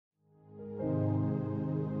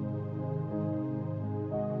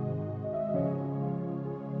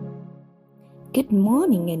Good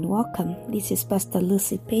morning and welcome. This is Pastor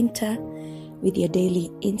Lucy Painter with your daily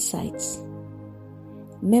insights.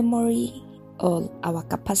 Memory, or our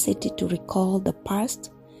capacity to recall the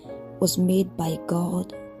past, was made by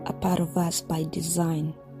God, a part of us by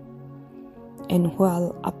design. And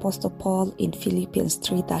while Apostle Paul in Philippians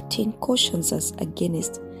 3:13 cautions us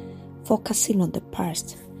against focusing on the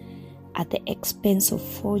past at the expense of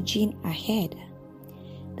forging ahead,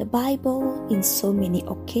 the Bible in so many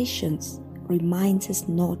occasions reminds us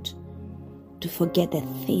not to forget the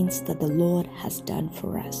things that the Lord has done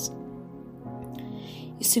for us.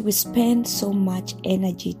 You see, we spend so much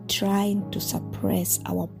energy trying to suppress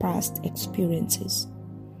our past experiences,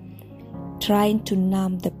 trying to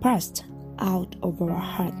numb the past out of our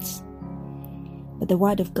hearts. But the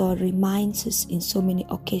Word of God reminds us in so many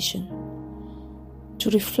occasions to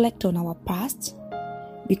reflect on our past,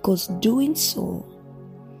 because doing so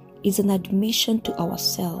is an admission to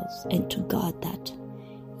ourselves and to God that,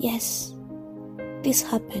 yes, this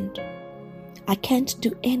happened. I can't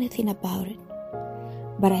do anything about it,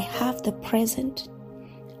 but I have the present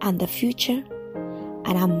and the future,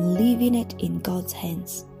 and I'm leaving it in God's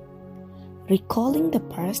hands. Recalling the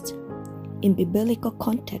past in biblical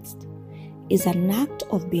context is an act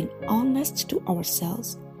of being honest to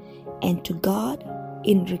ourselves and to God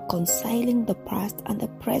in reconciling the past and the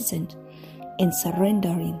present and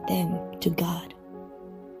surrendering them to God.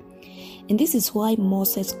 And this is why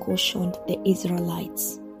Moses cautioned the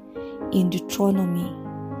Israelites in Deuteronomy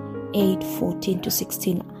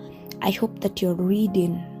 8:14-16. I hope that you're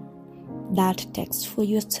reading that text for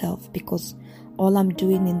yourself, because all I'm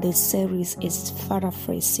doing in this series is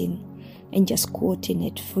paraphrasing and just quoting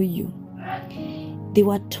it for you. They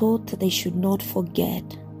were told that they should not forget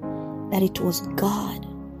that it was God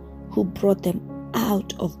who brought them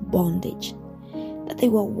out of bondage, that they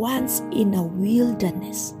were once in a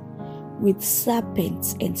wilderness with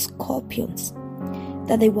serpents and scorpions,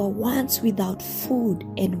 that they were once without food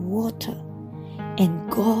and water, and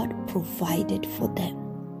God provided for them.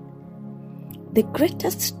 The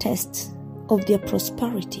greatest test of their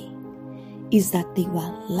prosperity is that they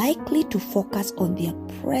were likely to focus on their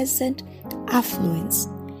present affluence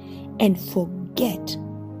and forget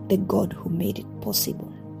the God who made it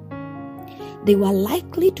possible. They were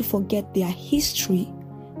likely to forget their history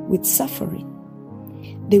with suffering.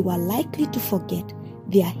 They were likely to forget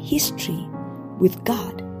their history with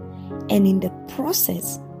God, and in the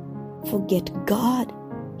process, forget God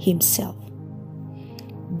Himself.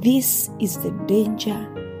 This is the danger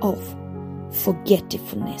of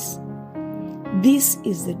forgetfulness. This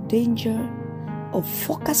is the danger of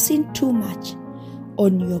focusing too much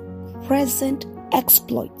on your present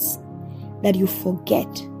exploits that you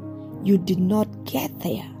forget you did not get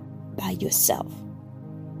there by yourself.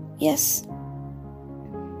 Yes,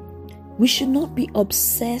 we should not be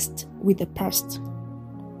obsessed with the past.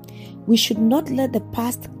 We should not let the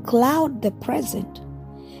past cloud the present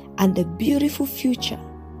and the beautiful future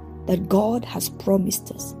that God has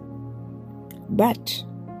promised us. But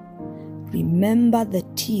remember the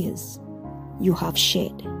tears you have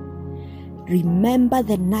shed. Remember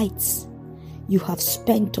the nights you have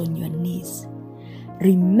spent on your knees.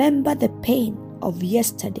 Remember the pain of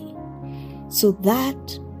yesterday, so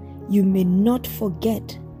that you may not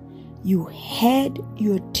forget you had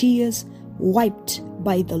your tears wiped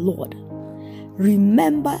by the Lord.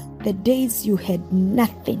 Remember the days you had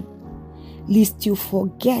nothing, lest you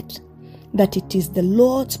forget that it is the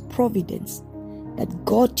Lord's providence that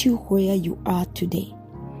got you where you are today.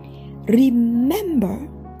 Remember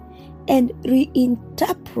and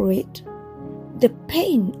reinterpret the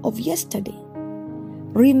pain of yesterday.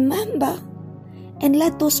 Remember and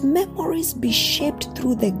let those memories be shaped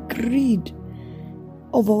through the greed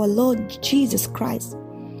of our Lord Jesus Christ,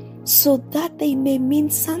 so that they may mean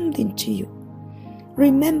something to you.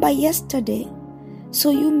 Remember yesterday, so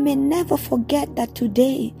you may never forget that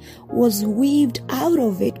today was weaved out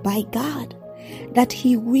of it by God, that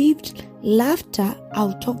He weaved laughter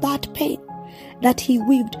out of that pain, that He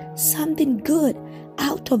weaved something good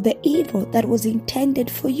out of the evil that was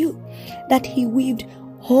intended for you, that He weaved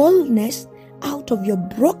wholeness out of your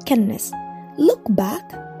brokenness. Look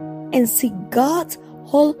back and see God's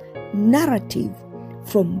whole narrative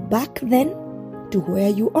from back then to where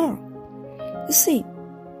you are. You see,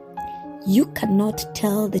 you cannot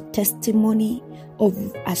tell the testimony of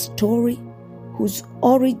a story whose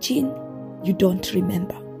origin you don't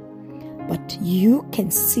remember, but you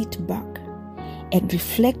can sit back and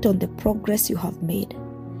reflect on the progress you have made.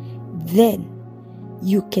 Then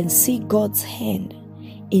you can see God's hand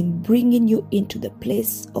in bringing you into the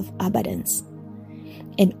place of abundance.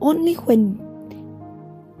 And only when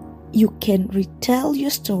you can retell your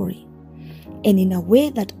story and in a way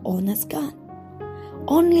that honors God.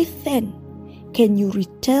 Only then can you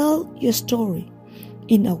retell your story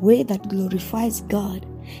in a way that glorifies God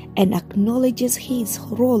and acknowledges His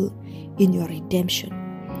role in your redemption.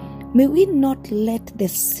 May we not let the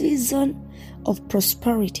season of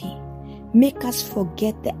prosperity make us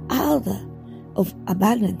forget the hour of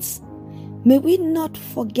abundance. May we not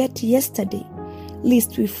forget yesterday,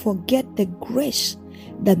 lest we forget the grace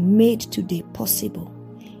that made today possible.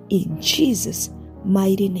 In Jesus'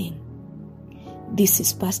 mighty name. This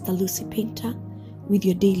is Pastor Lucy Pinter with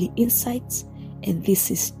your daily insights, and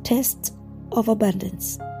this is Test of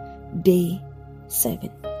Abundance, Day 7.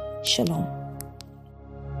 Shalom.